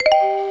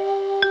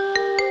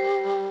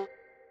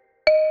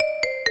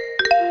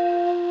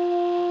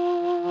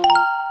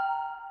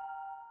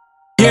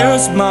Eu em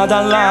cima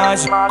da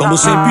laje, como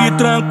sempre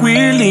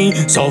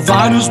tranquilinho, só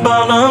vários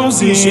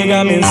balãozinhos.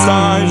 Chega a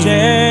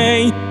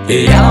mensagem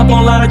e ela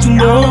bolada de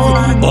novo,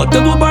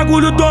 botando o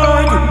bagulho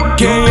doido.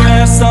 Quem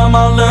é essa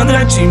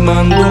malandra? Te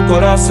mandou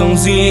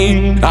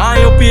coraçãozinho.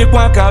 Aí eu pico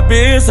a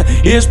cabeça,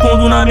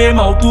 respondo na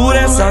mesma altura.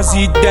 Essas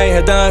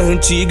ideias da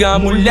antiga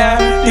mulher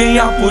tem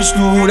a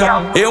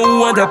postura.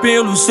 Eu ando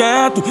pelo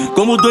certo,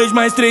 como 2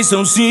 mais 3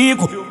 são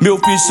 5. Meu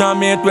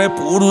pensamento é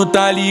puro,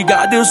 tá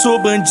ligado? Eu sou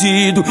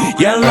bandido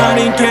e ela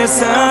nem quer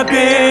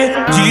saber.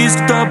 Diz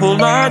que tá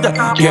bolada,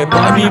 que é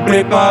pra me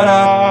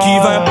preparar, que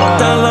vai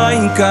botar lá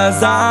em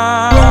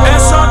casa. É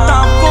só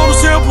tapão no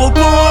seu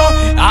popô,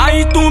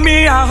 aí tu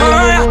me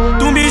arranha.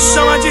 Tu me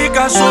chama de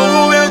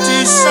cachorro, eu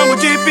te chamo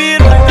de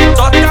piranha.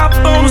 Só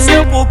tapão no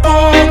seu popô,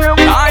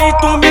 aí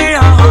tu me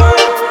arranha.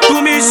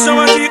 Tu me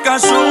chama de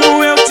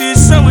cachorro, eu te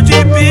chamo de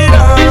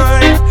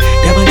piranha.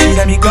 E a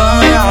bandida me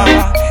ganha,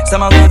 essa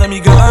malandra me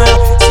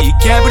ganha. Se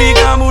quer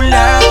brigar,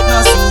 mulher,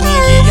 na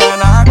swing é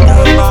na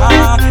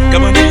cama. Que a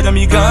bandida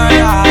me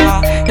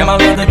ganha, e a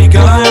malandra me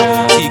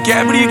ganha. Se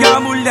quer brigar,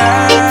 mulher,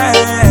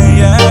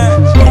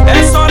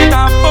 é só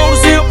tapão no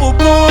seu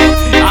popô,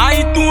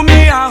 aí tu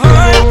me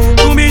arranha.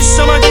 Tu me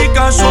chama de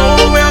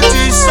cachorro, eu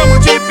te chamo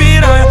de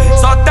piranha.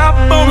 Só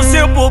tapão no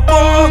seu popô,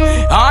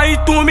 aí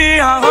tu me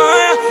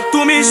arranha.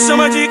 Tu me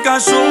chama de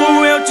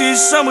cachorro, eu te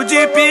chamo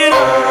de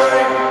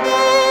piranha.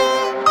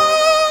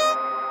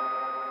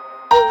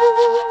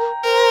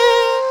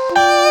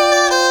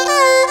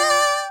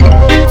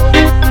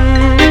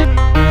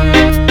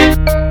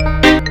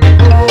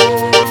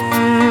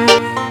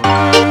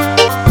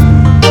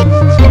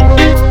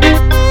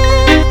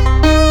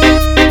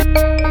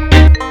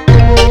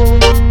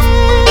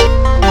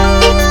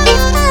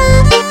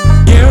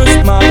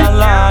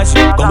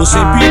 Como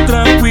sempre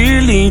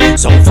tranquilinho,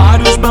 são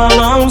vários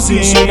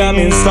balãozinhos. Chega a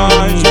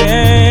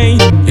mensagem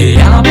e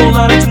ela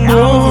bolada de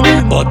novo,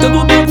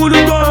 botando o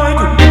bagulho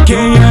doido.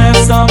 Quem é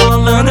essa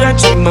malandra?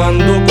 Te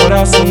mandou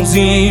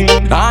coraçãozinho.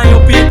 Aí eu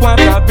pico a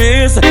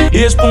cabeça,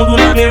 respondo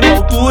na mesma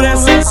altura.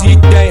 Essas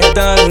ideias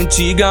da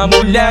antiga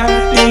mulher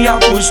tem a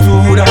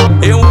postura.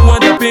 Eu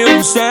ando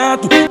pelo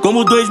certo,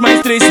 como 2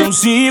 mais 3 são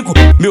 5.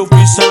 Meu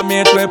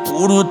pensamento é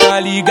puro, tá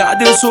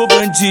ligado? Eu sou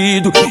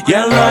bandido e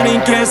ela nem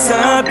quer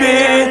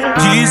saber.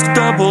 Diz que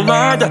tá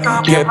bolada,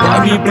 que é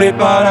pra me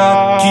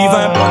preparar, que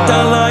vai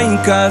botar lá em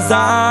casa.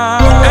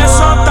 É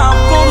só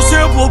tapão no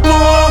seu popô,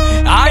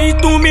 aí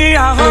tu me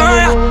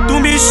arranha. Tu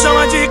me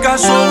chama de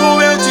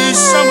cachorro, eu te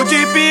chamo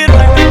de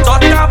piranha. Só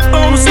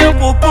tapão no seu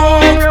popô,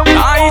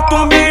 aí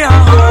tu me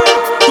arranha.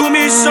 Tu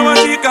me chama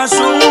de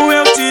cachorro,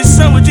 eu te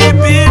chamo de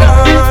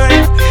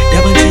piranha. E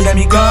a bandida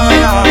me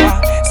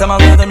ganha, essa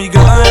malandra me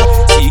ganha.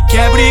 Se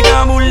quer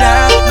brigar,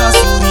 mulher, na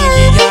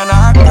swing é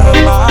na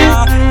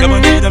cama. Que a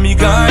bandida me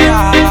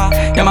ganha,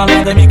 e a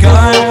malandra me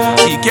ganha.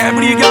 Se quer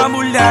brigar,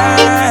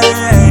 mulher,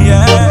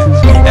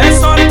 é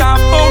só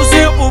tapão no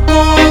seu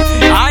popô,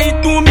 aí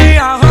tu me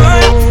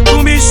arranha.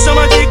 Tu me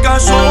chama de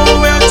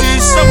cachorro, eu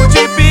te chamo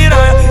de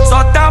piranha.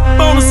 Só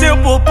tapão no seu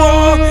popô,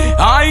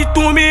 aí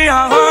tu me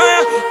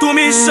arranha. Tu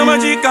me chama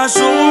de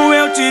cachorro,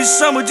 eu te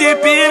chamo de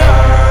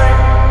piranha.